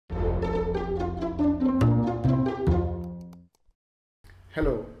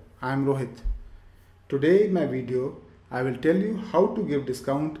Hello, I am Rohit. Today in my video, I will tell you how to give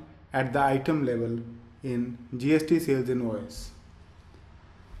discount at the item level in GST sales invoice.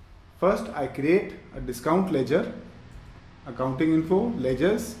 First, I create a discount ledger, accounting info,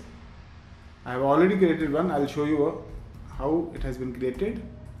 ledgers. I have already created one. I will show you how it has been created.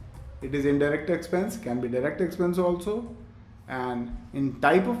 It is indirect expense, can be direct expense also. And in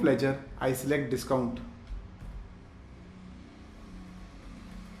type of ledger, I select discount.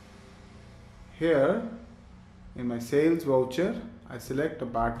 Here in my sales voucher, I select a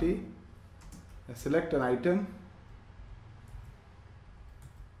party, I select an item,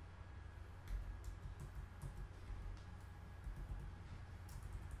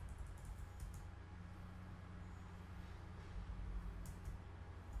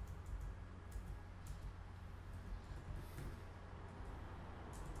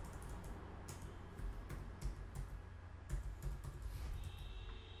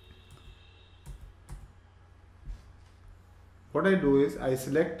 what I do is I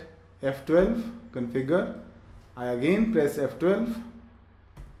select F12 configure, I again press F12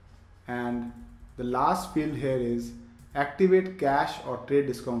 and the last field here is activate cash or trade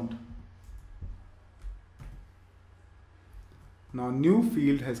discount. Now new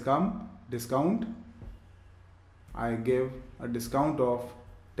field has come, discount. I give a discount of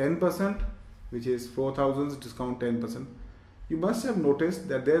 10%, which is 4,000 discount 10%. You must have noticed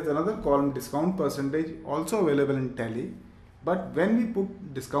that there is another column discount percentage also available in Tally. But when we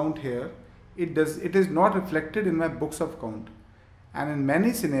put discount here, it is not reflected in my books of account. And in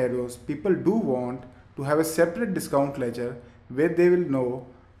many scenarios, people do want to have a separate discount ledger where they will know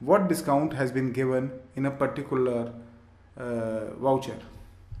what discount has been given in a particular voucher.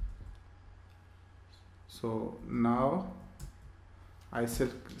 So now I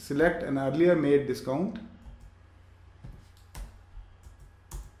select an earlier made discount.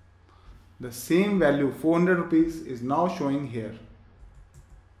 The same value 400 rupees is now showing here.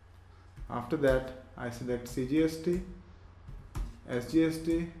 After that I select CGST,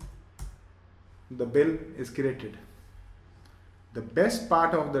 SGST, the bill is created. The best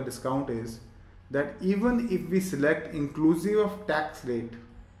part of the discount is that even if we select inclusive of tax rate,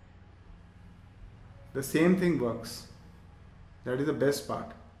 the same thing works. That is the best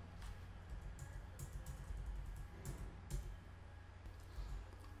part.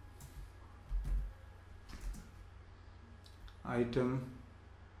 Item,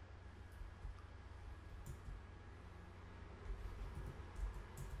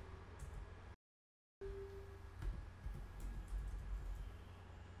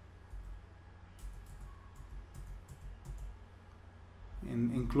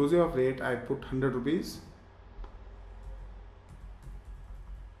 in inclusive of rate I put 100 rupees.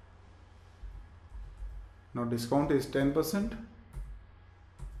 Now discount is 10%.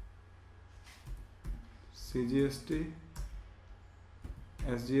 CGST,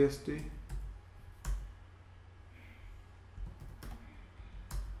 SGST,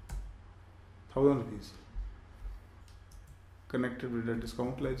 ₹1,000 connected with the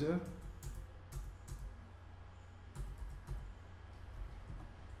discount ledger.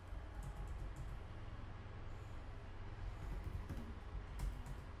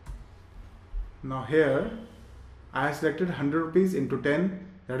 Now here I have selected 100 rupees into 10,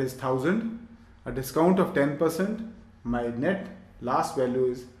 that is 1000, a discount of 10%. My net last value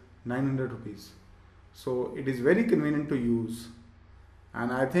is 900 rupees. So it is very convenient to use,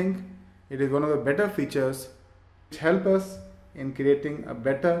 and I think it is one of the better features which help us in creating a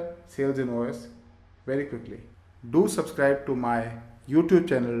better sales invoice very quickly. Do subscribe to my YouTube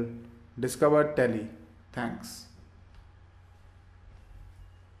channel Discover Tally. Thanks.